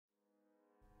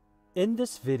In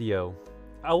this video,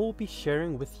 I will be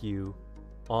sharing with you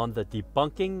on the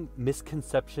debunking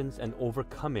misconceptions and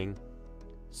overcoming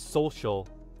social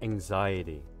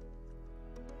anxiety.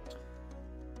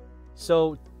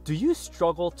 So, do you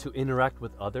struggle to interact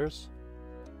with others?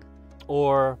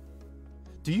 Or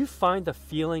do you find the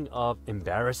feeling of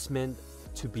embarrassment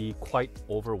to be quite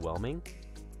overwhelming?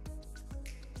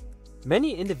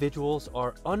 Many individuals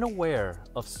are unaware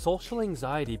of social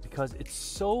anxiety because it's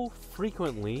so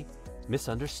frequently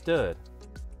misunderstood.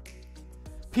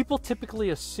 People typically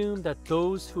assume that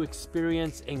those who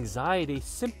experience anxiety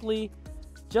simply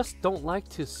just don't like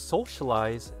to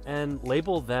socialize and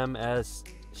label them as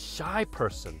shy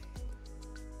person.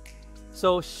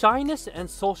 So shyness and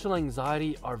social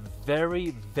anxiety are very,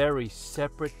 very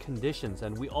separate conditions,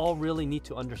 and we all really need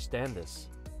to understand this.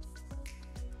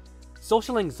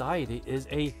 Social anxiety is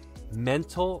a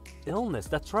mental illness.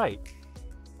 That's right.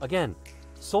 Again,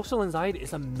 social anxiety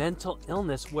is a mental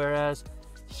illness, whereas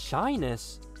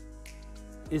shyness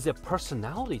is a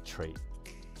personality trait.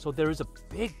 So there is a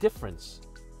big difference.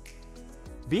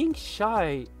 Being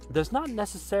shy does not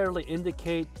necessarily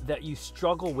indicate that you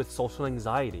struggle with social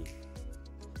anxiety.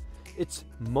 It's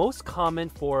most common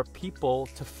for people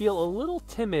to feel a little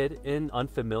timid in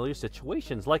unfamiliar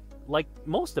situations, like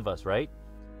most of us, right?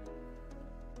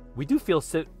 We do feel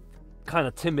kind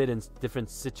of timid in different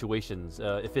situations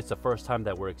if it's the first time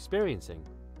that we're experiencing.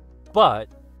 But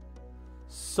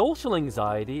social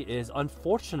anxiety is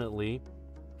unfortunately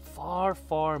far,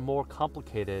 far more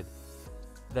complicated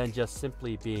than just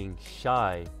simply being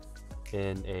shy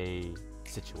in a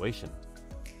situation.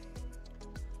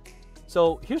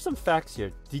 So here's some facts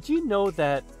here. Did you know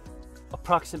that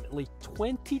approximately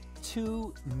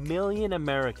 22 million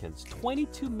Americans,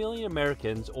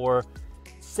 or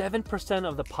 7%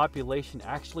 of the population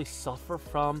actually suffer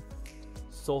from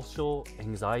social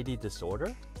anxiety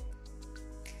disorder?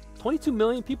 22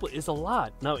 million people is a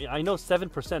lot. Now, I know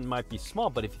 7% might be small,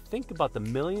 but if you think about the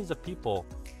millions of people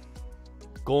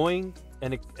going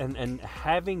and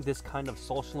having this kind of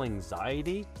social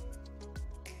anxiety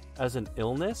as an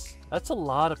illness, that's a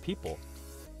lot of people.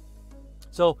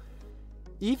 So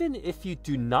even if you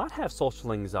do not have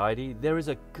social anxiety, there is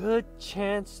a good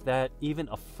chance that even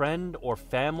a friend or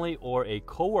family or a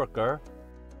coworker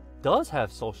does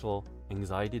have social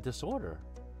anxiety disorder.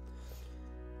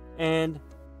 And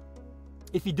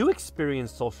if you do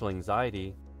experience social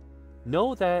anxiety,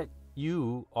 know that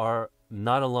you are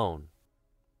not alone.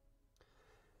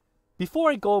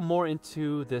 Before I go more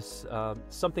into this,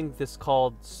 something this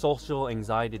called social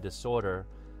anxiety disorder,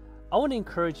 I want to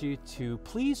encourage you to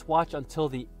please watch until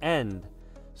the end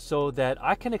so that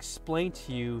I can explain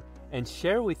to you and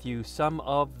share with you some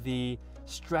of the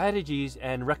strategies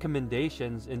and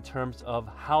recommendations in terms of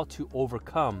how to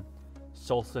overcome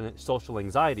social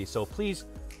anxiety. So please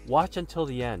watch until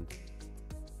the end.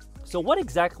 So what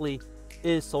exactly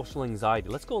is social anxiety?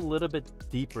 Let's go a little bit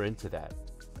deeper into that.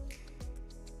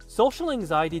 Social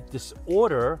anxiety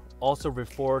disorder, also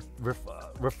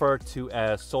referred to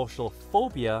as social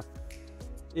phobia,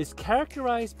 is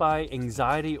characterized by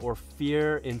anxiety or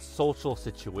fear in social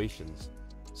situations.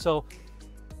 So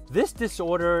this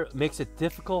disorder makes it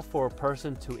difficult for a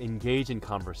person to engage in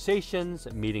conversations,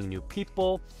 meeting new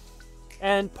people,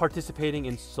 and participating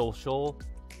in social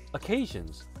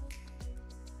occasions.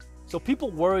 So people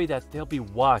worry that they'll be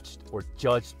watched or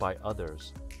judged by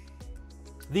others.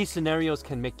 These scenarios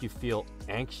can make you feel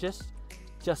anxious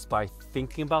just by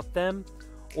thinking about them,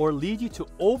 or lead you to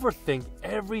overthink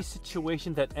every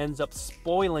situation that ends up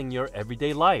spoiling your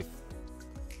everyday life.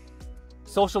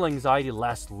 Social anxiety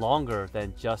lasts longer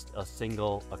than just a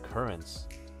single occurrence.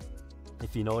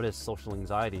 If you notice, social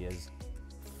anxiety is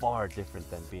far different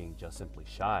than being just simply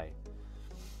shy.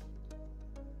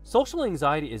 Social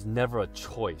anxiety is never a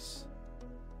choice.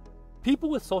 People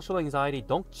with social anxiety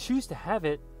don't choose to have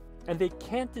it, and they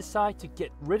can't decide to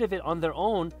get rid of it on their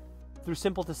own through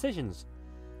simple decisions,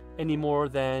 any more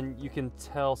than you can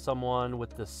tell someone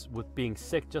with being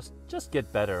sick just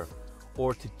get better,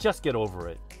 or to just get over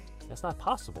it. That's not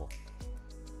possible.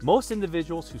 Most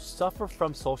individuals who suffer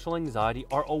from social anxiety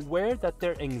are aware that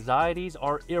their anxieties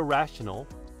are irrational,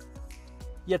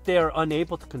 yet they are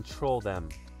unable to control them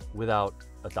without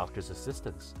a doctor's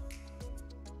assistance.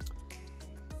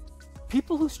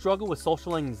 People who struggle with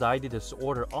social anxiety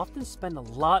disorder often spend a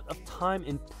lot of time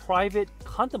in private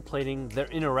contemplating their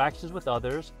interactions with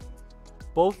others,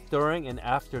 both during and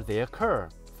after they occur.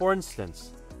 For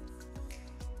instance,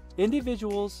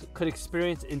 individuals could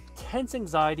experience intense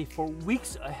anxiety for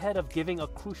weeks ahead of giving a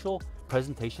crucial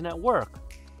presentation at work,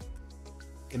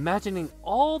 imagining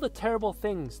all the terrible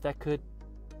things that could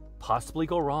possibly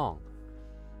go wrong.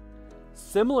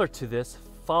 Similar to this,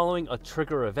 following a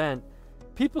trigger event,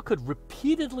 people could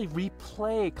repeatedly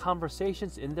replay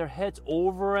conversations in their heads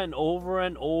over and over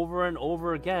and over and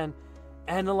over again,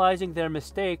 analyzing their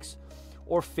mistakes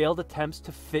or failed attempts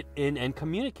to fit in and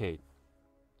communicate.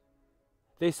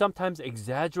 They sometimes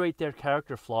exaggerate their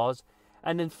character flaws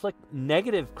and inflict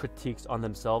negative critiques on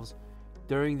themselves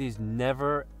during these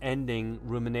never-ending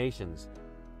ruminations.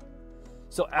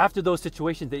 So after those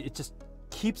situations, it just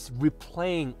keeps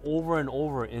replaying over and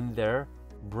over in their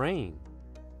brain.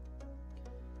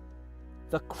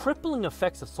 The crippling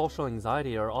effects of social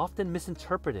anxiety are often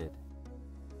misinterpreted.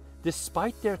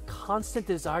 Despite their constant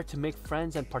desire to make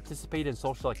friends and participate in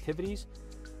social activities,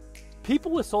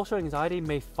 people with social anxiety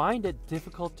may find it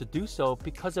difficult to do so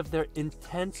because of their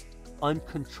intense,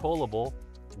 uncontrollable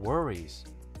worries.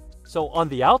 So on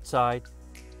the outside,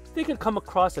 they can come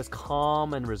across as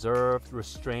calm and reserved,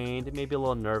 restrained, maybe a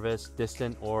little nervous,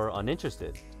 distant, or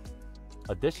uninterested.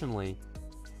 Additionally,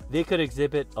 they could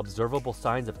exhibit observable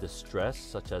signs of distress,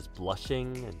 such as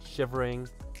blushing and shivering,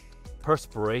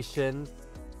 perspiration,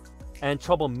 and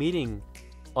trouble meeting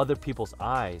other people's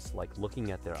eyes, like looking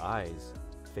at their eyes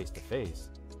face to face.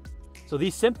 So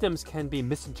these symptoms can be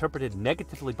misinterpreted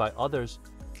negatively by others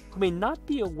who may not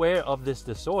be aware of this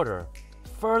disorder,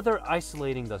 further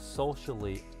isolating the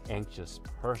socially anxious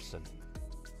person.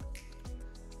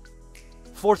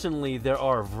 Fortunately, there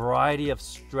are a variety of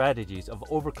strategies of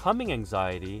overcoming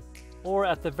anxiety, or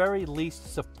at the very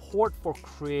least, support for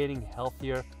creating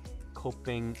healthier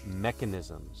coping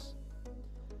mechanisms.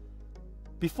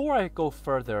 Before I go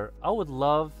further, I would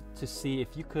love to see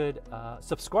if you could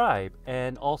subscribe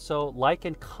and also like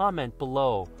and comment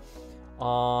below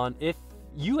on if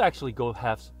you actually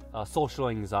have social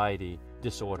anxiety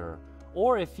disorder,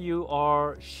 or if you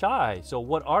are shy. So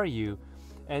what are you?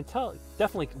 And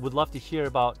definitely would love to hear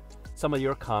about some of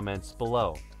your comments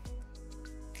below.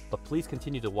 But please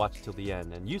continue to watch till the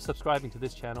end, and you subscribing to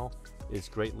this channel is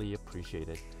greatly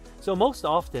appreciated. So most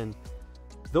often,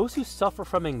 those who suffer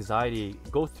from anxiety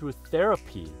go through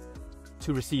therapy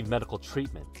to receive medical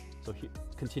treatment. So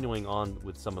continuing on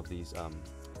with some of these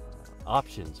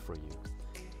options for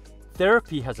you.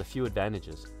 Therapy has a few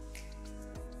advantages.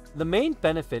 The main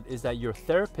benefit is that your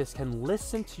therapist can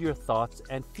listen to your thoughts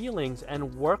and feelings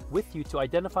and work with you to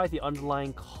identify the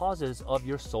underlying causes of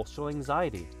your social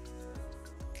anxiety.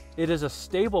 It is a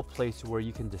stable place where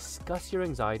you can discuss your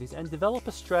anxieties and develop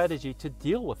a strategy to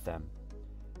deal with them.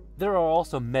 There are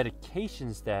also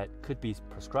medications that could be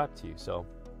prescribed to you, so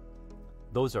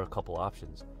those are a couple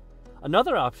options.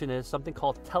 Another option is something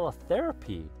called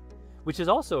teletherapy, which is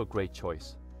also a great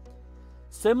choice.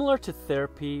 Similar to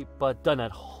therapy, but done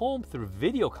at home through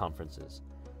video conferences.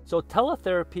 So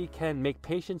teletherapy can make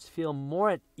patients feel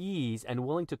more at ease and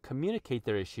willing to communicate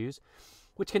their issues,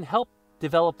 which can help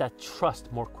develop that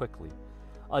trust more quickly.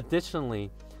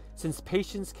 Additionally, since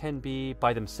patients can be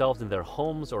by themselves in their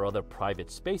homes or other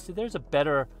private spaces, there's a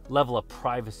better level of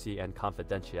privacy and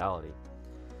confidentiality.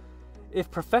 If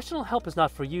professional help is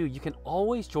not for you, you can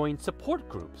always join support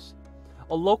groups.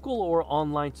 A local or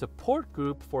online support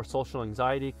group for social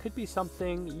anxiety could be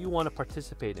something you want to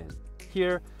participate in.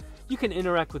 Here, you can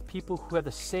interact with people who have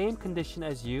the same condition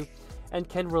as you and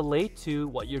can relate to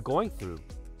what you're going through.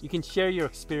 You can share your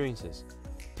experiences,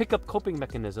 pick up coping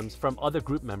mechanisms from other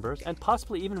group members, and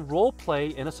possibly even role play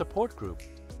in a support group.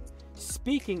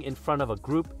 Speaking in front of a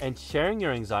group and sharing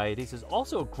your anxieties is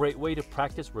also a great way to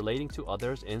practice relating to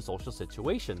others in social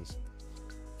situations.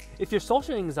 If your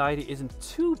social anxiety isn't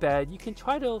too bad, you can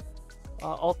try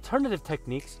alternative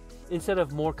techniques instead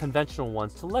of more conventional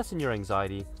ones to lessen your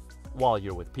anxiety while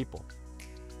you're with people.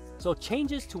 So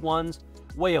changes to one's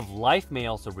way of life may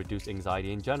also reduce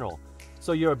anxiety in general.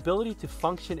 So your ability to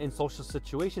function in social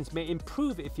situations may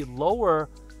improve if you lower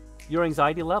your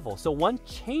anxiety level. So one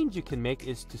change you can make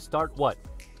is to start what?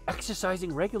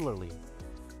 Exercising regularly.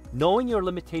 Knowing your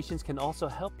limitations can also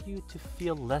help you to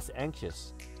feel less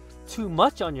anxious. Too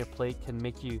much on your plate can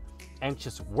make you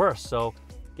anxious worse, so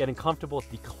getting comfortable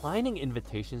with declining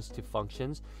invitations to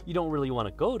functions you don't really want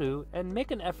to go to, and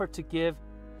make an effort to give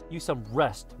you some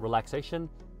rest, relaxation,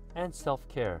 and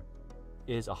self-care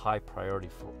is a high priority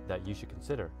that you should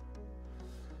consider.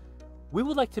 We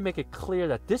would like to make it clear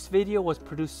that this video was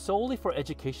produced solely for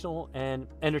educational and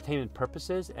entertainment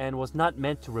purposes and was not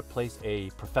meant to replace a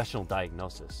professional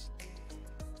diagnosis.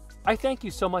 I thank you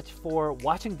so much for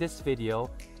watching this video.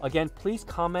 Again, please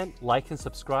comment, like, and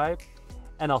subscribe,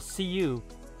 and I'll see you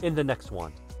in the next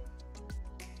one.